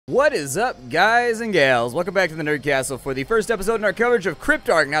What is up, guys and gals? Welcome back to the Nerd Castle for the first episode in our coverage of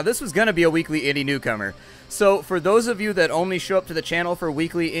Cryptark. Now, this was going to be a weekly indie newcomer. So, for those of you that only show up to the channel for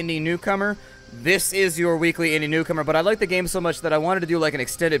weekly indie newcomer, this is your weekly indie newcomer. But I like the game so much that I wanted to do like an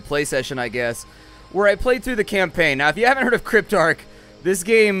extended play session, I guess, where I played through the campaign. Now, if you haven't heard of Cryptark, this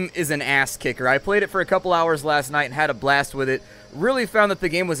game is an ass kicker. I played it for a couple hours last night and had a blast with it. Really found that the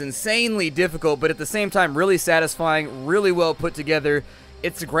game was insanely difficult, but at the same time really satisfying, really well put together.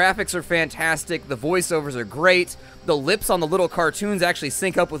 Its graphics are fantastic, the voiceovers are great, the lips on the little cartoons actually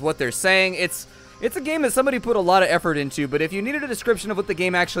sync up with what they're saying. It's a game that somebody put a lot of effort into, but if you needed a description of what the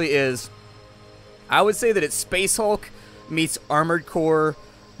game actually is, I would say that it's Space Hulk meets Armored Core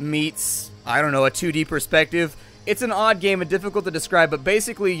meets, I don't know, a 2D perspective. It's an odd game and difficult to describe, but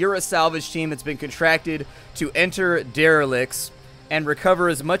basically you're a salvage team that's been contracted to enter derelicts and recover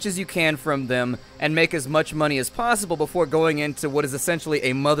as much as you can from them and make as much money as possible before going into what is essentially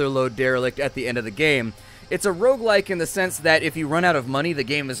a motherlode derelict at the end of the game. It's a roguelike in the sense that if you run out of money, the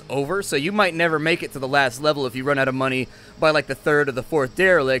game is over, so you might never make it to the last level if you run out of money by like the third or the fourth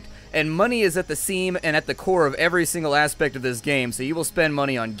derelict, and money is at the seam and at the core of every single aspect of this game, so you will spend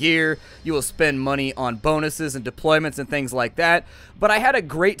money on gear, you will spend money on bonuses and deployments and things like that, but I had a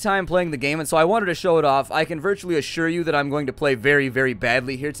great time playing the game, and so I wanted to show it off. I can virtually assure you that I'm going to play very, very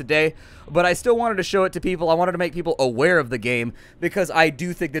badly here today, but I still wanted to show it to people. I wanted to make people aware of the game, because I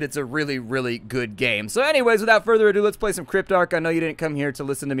do think that it's a really, really good game. So anyways, without further ado, let's play some Cryptark. I know you didn't come here to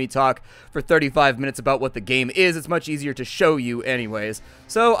listen to me talk for 35 minutes about what the game is. It's much easier to show you anyways.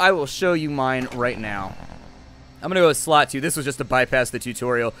 So I will show you mine right now. I'm going to go with slot 2. This was just to bypass the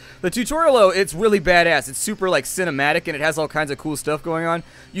tutorial. The tutorial, though, it's really badass. It's super, like, cinematic, and it has all kinds of cool stuff going on.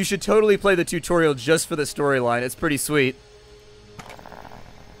 You should totally play the tutorial just for the storyline. It's pretty sweet.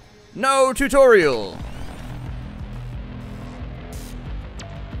 No tutorial!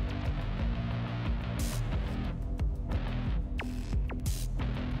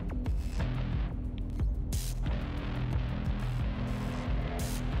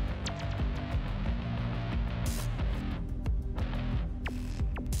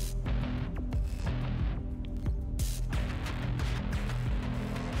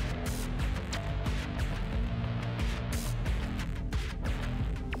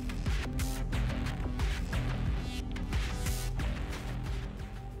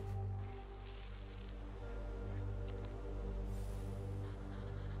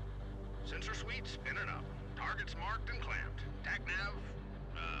 Sensor suite spinning up. Targets marked and clamped. TAC nav,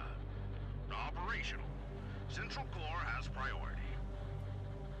 operational. Central core has priority.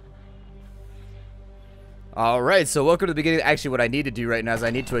 Alright, so welcome to the beginning. Actually, what I need to do right now is I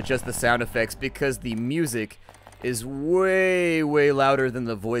need to adjust the sound effects because the music is way, way louder than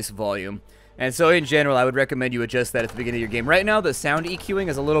the voice volume. And so in general, I would recommend you adjust that at the beginning of your game. Right now, the sound EQing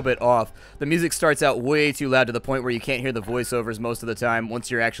is a little bit off. The music starts out way too loud to the point where you can't hear the voiceovers most of the time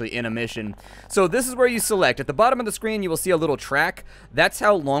once you're actually in a mission. So this is where you select. At the bottom of the screen, you will see a little track. That's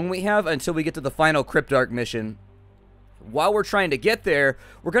how long we have until we get to the final Cryptark mission. While we're trying to get there,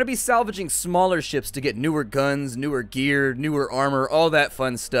 we're going to be salvaging smaller ships to get newer guns, newer gear, newer armor, all that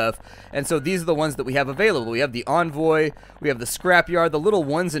fun stuff. And so these are the ones that we have available. We have the Envoy, we have the Scrapyard. The little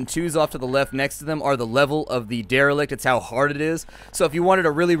 1s and 2s off to the left next to them are the level of the derelict. It's how hard it is. So if you wanted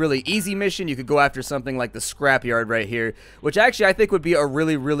a really, really easy mission, you could go after something like the Scrapyard right here, which actually I think would be a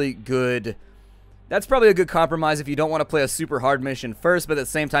really, really good... That's probably a good compromise if you don't want to play a super hard mission first, but at the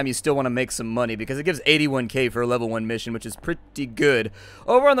same time you still want to make some money, because it gives 81k for a level 1 mission, which is pretty good.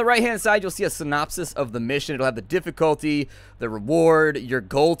 Over on the right hand side, you'll see a synopsis of the mission. It'll have the difficulty, the reward, your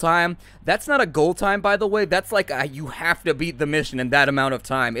goal time. That's not a goal time, by the way. That's like you have to beat the mission in that amount of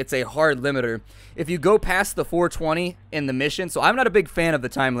time. It's a hard limiter. If you go past the 420 in the mission, so I'm not a big fan of the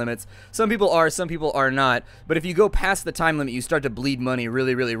time limits. Some people are, some people are not. But if you go past the time limit, you start to bleed money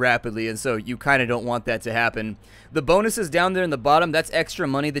really, really rapidly, and so you kind of don't want that to happen. The bonuses down there in the bottom, that's extra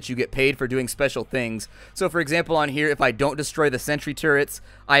money that you get paid for doing special things. So for example, on here, if I don't destroy the sentry turrets,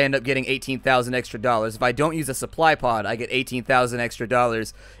 I end up getting 18,000 extra dollars. If I don't use a supply pod, I get 18,000 extra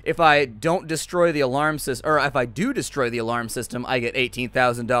dollars. If I don't destroy the alarm system, or if I do destroy the alarm system, I get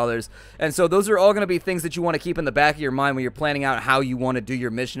 $18,000. And so those are all going to be things that you want to keep in the back of your mind when you're planning out how you want to do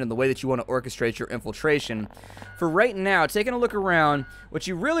your mission and the way that you want to orchestrate your infiltration. For right now, taking a look around, what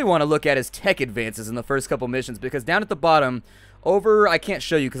you really want to look at is tech advances in the first couple missions, because down at the bottom Over, I can't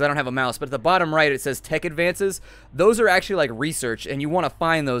show you because I don't have a mouse, but at the bottom right it says Tech Advances. Those are actually like research, and you want to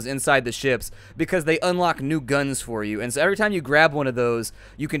find those inside the ships because they unlock new guns for you. And so every time you grab one of those,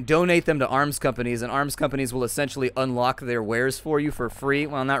 you can donate them to arms companies, and arms companies will essentially unlock their wares for you for free.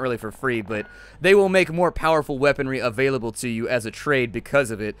 Well, not really for free, but they will make more powerful weaponry available to you as a trade because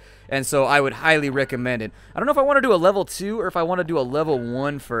of it. And so I would highly recommend it. I don't know if I want to do a level 2 or if I want to do a level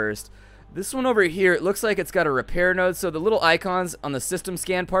 1 first. This one over here, it looks like it's got a repair node, so the little icons on the system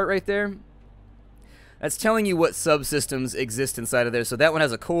scan part right there, that's telling you what subsystems exist inside of there. So that one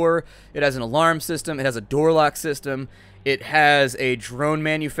has a core, it has an alarm system, it has a door lock system, it has a drone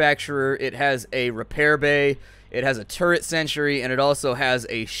manufacturer, it has a repair bay, it has a turret sentry, and it also has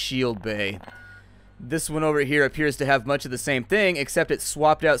a shield bay. This one over here appears to have much of the same thing, except it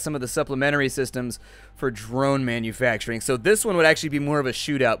swapped out some of the supplementary systems for drone manufacturing. So this one would actually be more of a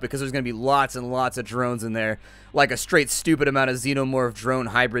shootout because there's going to be lots and lots of drones in there. Like a straight stupid amount of xenomorph drone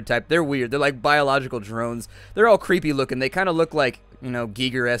hybrid type. They're weird. They're like biological drones. They're all creepy looking. They kind of look like, you know,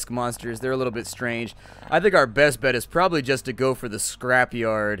 Giger-esque monsters. They're a little bit strange. I think our best bet is probably just to go for the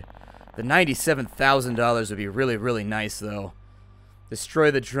scrapyard. The $97,000 would be really, really nice though.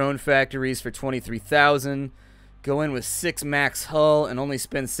 Destroy the drone factories for $23,000. Go in with 6 max hull and only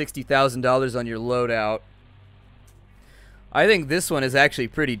spend $60,000 on your loadout. I think this one is actually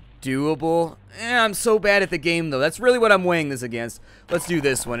pretty doable. I'm so bad at the game though. That's really what I'm weighing this against. Let's do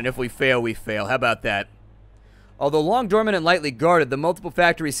this one, and if we fail, we fail. How about that? Although long dormant and lightly guarded, the multiple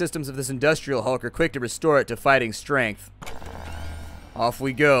factory systems of this industrial hulk are quick to restore it to fighting strength. Off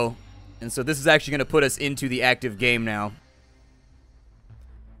we go. And so this is actually going to put us into the active game now.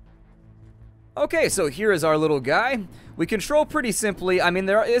 Okay, so here is our little guy. We control pretty simply. I mean,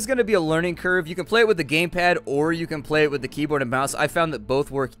 there is going to be a learning curve. You can play it with the gamepad or you can play it with the keyboard and mouse. I found that both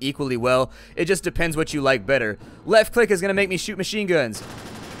work equally well. It just depends what you like better. Left click is going to make me shoot machine guns.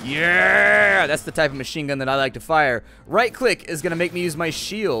 Yeah! That's the type of machine gun that I like to fire. Right click is going to make me use my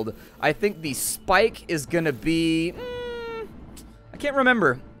shield. I think the spike is going to be... I can't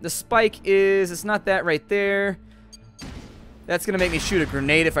remember. The spike is... It's not that right there. That's going to make me shoot a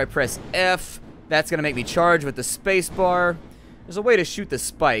grenade if I press F. That's going to make me charge with the space bar. There's a way to shoot the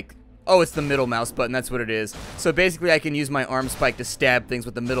spike. Oh, it's the middle mouse button. That's what it is. So basically, I can use my arm spike to stab things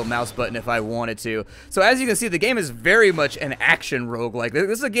with the middle mouse button if I wanted to. So as you can see, the game is very much an action roguelike.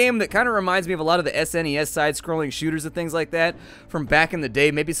 This is a game that kind of reminds me of a lot of the SNES side-scrolling shooters and things like that from back in the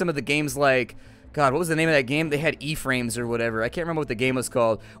day. Maybe some of the games like... God, what was the name of that game? They had E-frames or whatever. I can't remember what the game was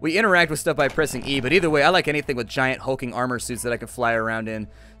called. We interact with stuff by pressing E, but either way, I like anything with giant hulking armor suits that I can fly around in.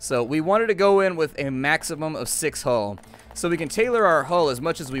 So we wanted to go in with a maximum of 6 hull. So we can tailor our hull as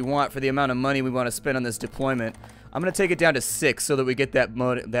much as we want for the amount of money we want to spend on this deployment. I'm going to take it down to 6 so that we get that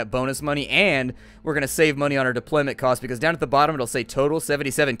bonus money, and we're going to save money on our deployment costs because down at the bottom it'll say total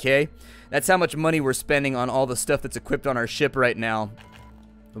 77K. That's how much money we're spending on all the stuff that's equipped on our ship right now.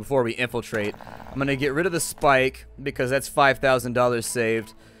 Before we infiltrate, I'm going to get rid of the spike because that's $5,000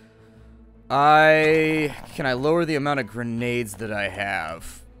 saved. Can I lower the amount of grenades that I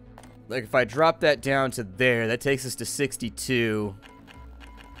have? Like if I drop that down to there, that takes us to 62.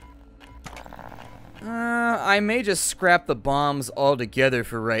 I may just scrap the bombs altogether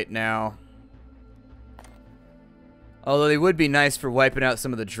for right now. Although they would be nice for wiping out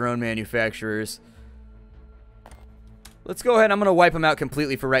some of the drone manufacturers. Let's go ahead. I'm going to wipe them out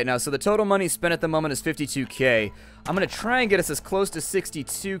completely for right now. So the total money spent at the moment is 52K. I'm going to try and get us as close to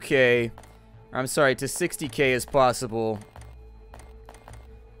 62K. I'm sorry, to 60K as possible.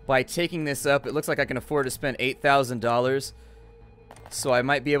 By taking this up, it looks like I can afford to spend $8,000. So I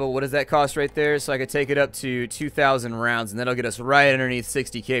might be able... What does that cost right there? So I could take it up to 2,000 rounds, and that'll get us right underneath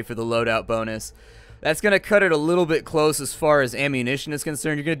 60K for the loadout bonus. That's going to cut it a little bit close as far as ammunition is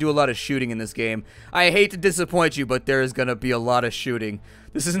concerned. You're going to do a lot of shooting in this game. I hate to disappoint you, but there is going to be a lot of shooting.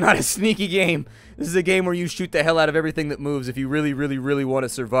 This is not a sneaky game. This is a game where you shoot the hell out of everything that moves if you really, really, really want to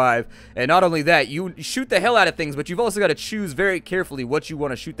survive. And not only that, you shoot the hell out of things, but you've also got to choose very carefully what you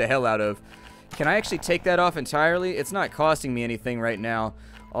want to shoot the hell out of. Can I actually take that off entirely? It's not costing me anything right now.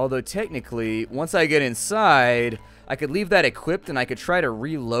 Although technically, once I get inside, I could leave that equipped and I could try to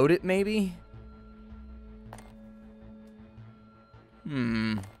reload it maybe.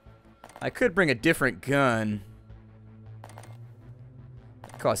 I could bring a different gun.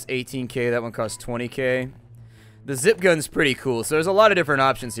 It costs 18K, that one costs 20K. The zip gun's pretty cool, so there's a lot of different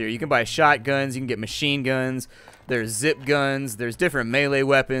options here. You can buy shotguns, you can get machine guns, there's zip guns, there's different melee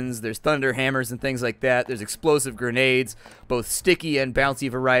weapons, there's thunder hammers and things like that. There's explosive grenades, both sticky and bouncy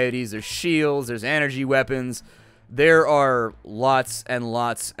varieties. There's shields, there's energy weapons. There are lots and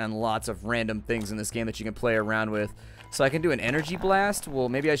lots and lots of random things in this game that you can play around with. So I can do an energy blast. Well,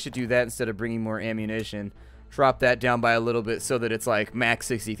 maybe I should do that instead of bringing more ammunition. Drop that down by a little bit so that it's like max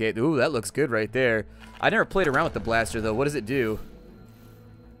 68. Ooh, that looks good right there. I never played around with the blaster though. What does it do?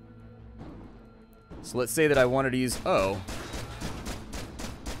 So let's say that I wanted to use... Oh.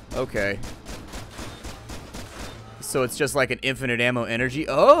 Okay. So it's just like an infinite ammo energy.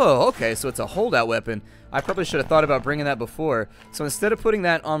 Oh, okay. So it's a holdout weapon. I probably should have thought about bringing that before. So instead of putting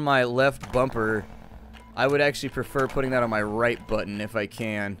that on my left bumper, I would actually prefer putting that on my right button if I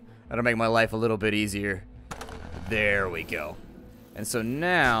can. That'll make my life a little bit easier. There we go. And so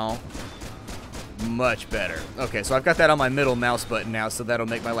now, much better. Okay, so I've got that on my middle mouse button now, so that'll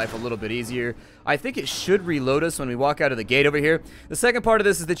make my life a little bit easier. I think it should reload us when we walk out of the gate over here. The second part of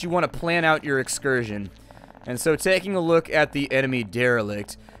this is that you want to plan out your excursion. And so taking a look at the enemy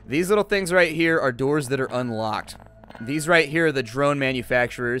derelict, these little things right here are doors that are unlocked. These right here are the drone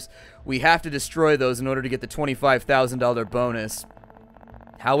manufacturers. We have to destroy those in order to get the $25,000 bonus.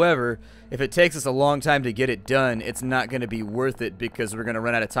 However, if it takes us a long time to get it done, it's not going to be worth it because we're going to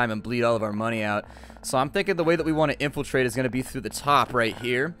run out of time and bleed all of our money out. So I'm thinking the way that we want to infiltrate is going to be through the top right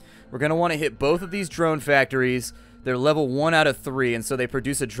here. We're going to want to hit both of these drone factories. They're level 1 out of 3, and so they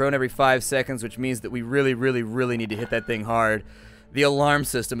produce a drone every 5 seconds, which means that we really, really, really need to hit that thing hard. The alarm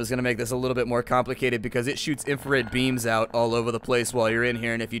system is going to make this a little bit more complicated because it shoots infrared beams out all over the place while you're in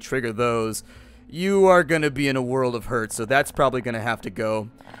here, and if you trigger those, you are going to be in a world of hurt, so that's probably going to have to go.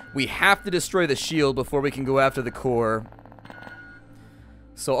 We have to destroy the shield before we can go after the core.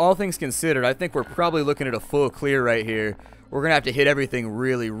 So all things considered, I think we're probably looking at a full clear right here. We're going to have to hit everything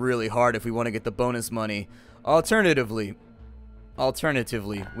really, really hard if we want to get the bonus money. Alternatively,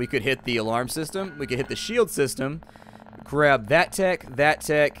 we could hit the alarm system, we could hit the shield system, grab that tech, that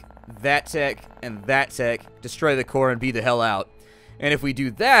tech, that tech, and that tech, destroy the core, and be the hell out. And if we do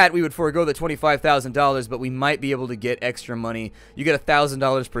that, we would forego the $25,000, but we might be able to get extra money. You get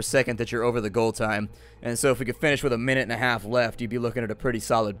 $1,000 per second that you're over the goal time. And so if we could finish with a minute and a half left, you'd be looking at a pretty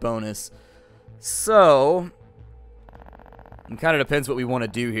solid bonus. So, it kind of depends what we want to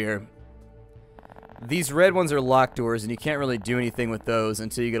do here. These red ones are locked doors, and you can't really do anything with those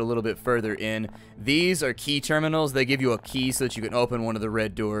until you get a little bit further in. These are key terminals. They give you a key so that you can open one of the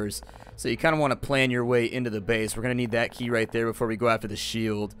red doors. So you kind of want to plan your way into the base. We're going to need that key right there before we go after the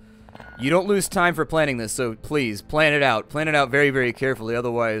shield. You don't lose time for planning this, so please, plan it out. Plan it out very, very carefully,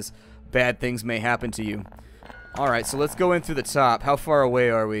 otherwise bad things may happen to you. Alright, so let's go in through the top. How far away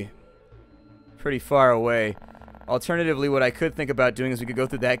are we? Pretty far away. Alternatively, what I could think about doing is we could go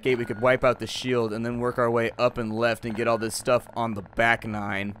through that gate, we could wipe out the shield, and then work our way up and left and get all this stuff on the back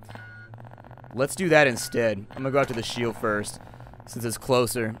 9. Let's do that instead. I'm going to go after the shield first, since it's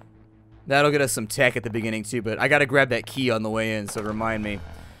closer. That'll get us some tech at the beginning too, but I gotta grab that key on the way in, so remind me.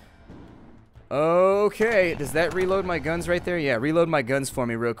 Okay, does that reload my guns right there? Yeah, reload my guns for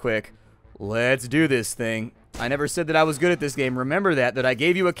me real quick. Let's do this thing. I never said that I was good at this game. Remember that I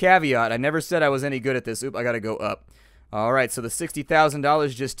gave you a caveat. I never said I was any good at this. Oop, I gotta go up. Alright, so the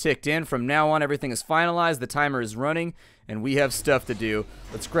 $60,000 just ticked in. From now on, everything is finalized. The timer is running, and we have stuff to do.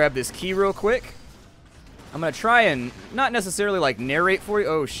 Let's grab this key real quick. I'm going to try and not necessarily like narrate for you.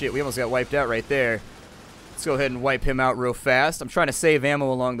 Oh shit, we almost got wiped out right there. Let's go ahead and wipe him out real fast. I'm trying to save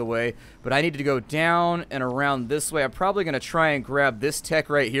ammo along the way, but I need to go down and around this way. I'm probably going to try and grab this tech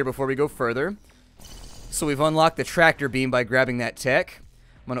right here before we go further. So we've unlocked the tractor beam by grabbing that tech.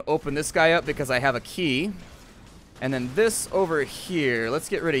 I'm going to open this guy up because I have a key. And then this over here, let's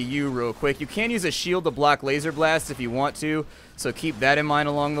get rid of you real quick. You can use a shield to block laser blasts if you want to, so keep that in mind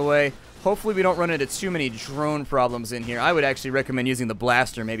along the way. Hopefully we don't run into too many drone problems in here. I would actually recommend using the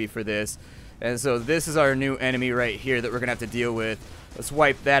blaster maybe for this. And so this is our new enemy right here that we're going to have to deal with. Let's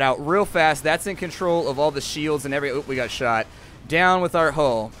wipe that out real fast. That's in control of all the shields and every... Oh, we got shot. Down with our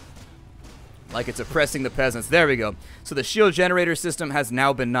hull. Like it's oppressing the peasants. There we go. So the shield generator system has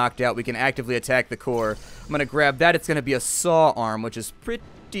now been knocked out. We can actively attack the core. I'm going to grab that. It's going to be a saw arm, which is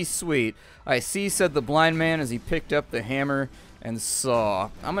pretty sweet. I see, said the blind man as he picked up the hammer and saw.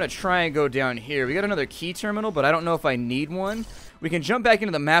 I'm going to try and go down here. We got another key terminal, but I don't know if I need one. We can jump back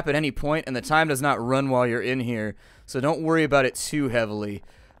into the map at any point, and the time does not run while you're in here, so don't worry about it too heavily.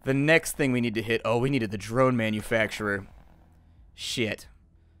 The next thing we need to hit... Oh, we needed the drone manufacturer. Shit.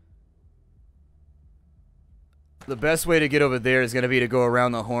 The best way to get over there is going to be to go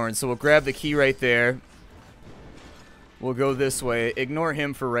around the horn, so we'll grab the key right there. We'll go this way. Ignore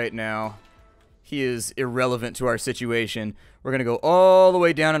him for right now. He is irrelevant to our situation. We're going to go all the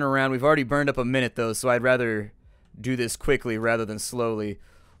way down and around. We've already burned up a minute, though, so I'd rather do this quickly rather than slowly.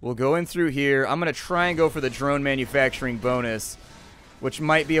 We'll go in through here. I'm going to try and go for the drone manufacturing bonus, which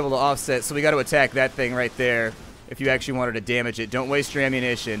might be able to offset. So we got to attack that thing right there. if you actually wanted to damage it. Don't waste your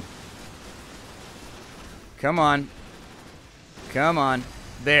ammunition. Come on. Come on.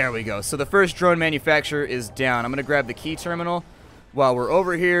 There we go. So the first drone manufacturer is down. I'm going to grab the key terminal while we're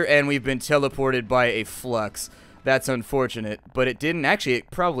over here, and we've been teleported by a flux. That's unfortunate, but it didn't. Actually, it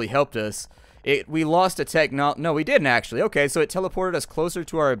probably helped us. We lost a tech. No, we didn't actually. Okay, so it teleported us closer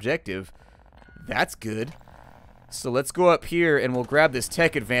to our objective. That's good. So let's go up here, and we'll grab this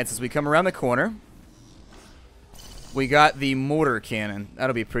tech advance as we come around the corner. We got the mortar cannon.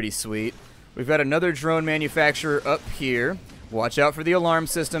 That'll be pretty sweet. We've got another drone manufacturer up here. Watch out for the alarm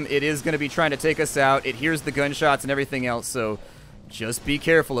system. It is going to be trying to take us out. It hears the gunshots and everything else, so just be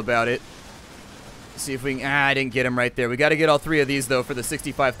careful about it. See if we can... I didn't get him right there. We got to get all 3 of these, though, for the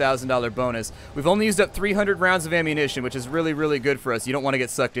 $65,000 bonus. We've only used up 300 rounds of ammunition, which is really, really good for us. You don't want to get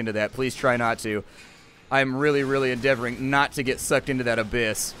sucked into that. Please try not to. I'm really, really endeavoring not to get sucked into that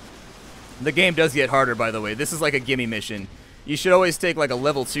abyss. The game does get harder, by the way. This is like a gimme mission. You should always take like a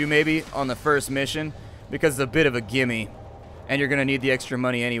level 2, maybe, on the first mission, because it's a bit of a gimme. And you're going to need the extra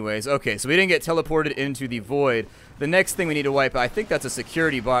money anyways. Okay, so we didn't get teleported into the void. The next thing we need to wipe out, I think that's a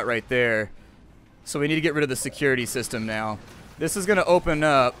security bot right there. So we need to get rid of the security system now. This is going to open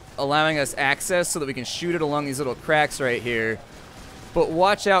up, allowing us access so that we can shoot it along these little cracks right here. But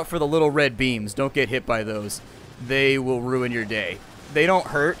watch out for the little red beams. Don't get hit by those. They will ruin your day. They don't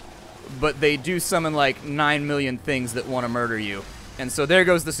hurt, but they do summon like 9 million things that want to murder you. And so there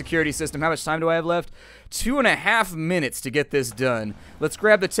goes the security system. How much time do I have left? 2.5 minutes to get this done. Let's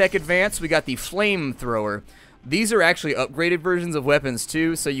grab the tech advance. We got the flamethrower. These are actually upgraded versions of weapons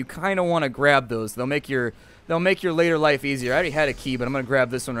too, so you kind of want to grab those. They'll make your later life easier. I already had a key, but I'm going to grab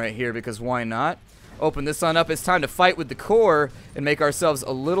this one right here because why not? Open this on up. It's time to fight with the core and make ourselves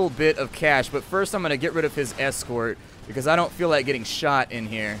a little bit of cash. But first I'm going to get rid of his escort because I don't feel like getting shot in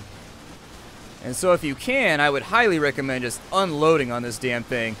here. And so if you can, I would highly recommend just unloading on this damn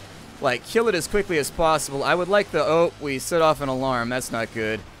thing. Like, kill it as quickly as possible. I would like the... Oh, we set off an alarm. That's not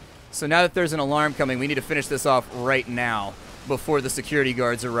good. So now that there's an alarm coming, we need to finish this off right now before the security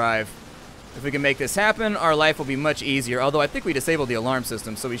guards arrive. If we can make this happen, our life will be much easier. Although I think we disabled the alarm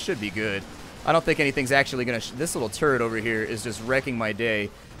system, so we should be good. I don't think anything's actually going to... This little turret over here is just wrecking my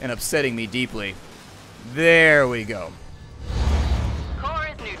day and upsetting me deeply. There we go. Core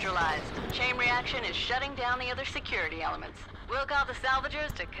is neutralized. Chain reaction is shutting down the other security elements. We'll call the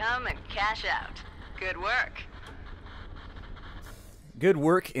salvagers to come and cash out. Good work. Good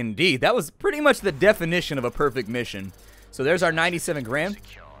work indeed. That was pretty much the definition of a perfect mission. So there's our 97 grand.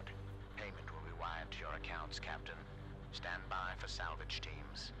 Secured. Payment will be wired to your accounts, Captain. Stand by for salvage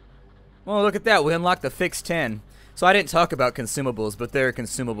teams. Well, look at that. We unlocked the fixed 10. So I didn't talk about consumables, but there are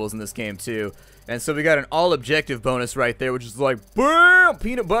consumables in this game too. And so we got an all-objective bonus right there, which is like, BAM!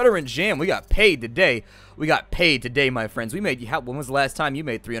 Peanut butter and jam. We got paid today. We got paid today, my friends. We made... When was the last time you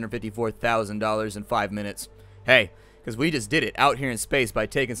made $354,000 in 5 minutes? Hey, because we just did it out here in space by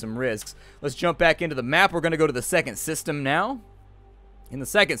taking some risks. Let's jump back into the map. We're going to go to the second system now. In the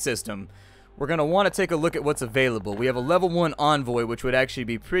second system, we're going to want to take a look at what's available. We have a level 1 envoy, which would actually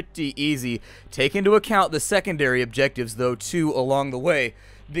be pretty easy. Take into account the secondary objectives, though, too, along the way.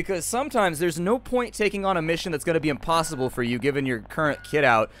 Because sometimes there's no point taking on a mission that's going to be impossible for you given your current kit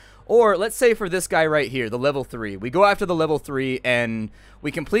out. Or let's say for this guy right here, the level 3. We go after the level 3 and we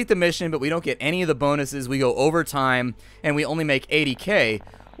complete the mission, but we don't get any of the bonuses. We go overtime and we only make 80K.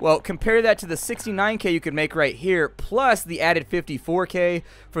 Well, compare that to the 69K you could make right here, plus the added 54K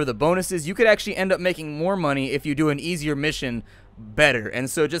for the bonuses. You could actually end up making more money if you do an easier mission better. And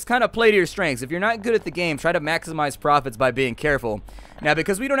so just kind of play to your strengths. If you're not good at the game, try to maximize profits by being careful. Now,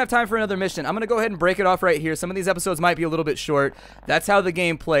 because we don't have time for another mission, I'm going to go ahead and break it off right here. Some of these episodes might be a little bit short. That's how the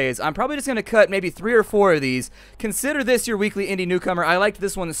game plays. I'm probably just going to cut maybe 3 or 4 of these. Consider this your weekly indie newcomer. I liked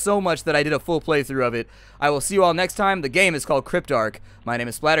this one so much that I did a full playthrough of it. I will see you all next time. The game is called Cryptark. My name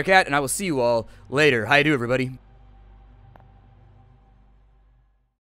is Splattercat, and I will see you all later. How you do, everybody?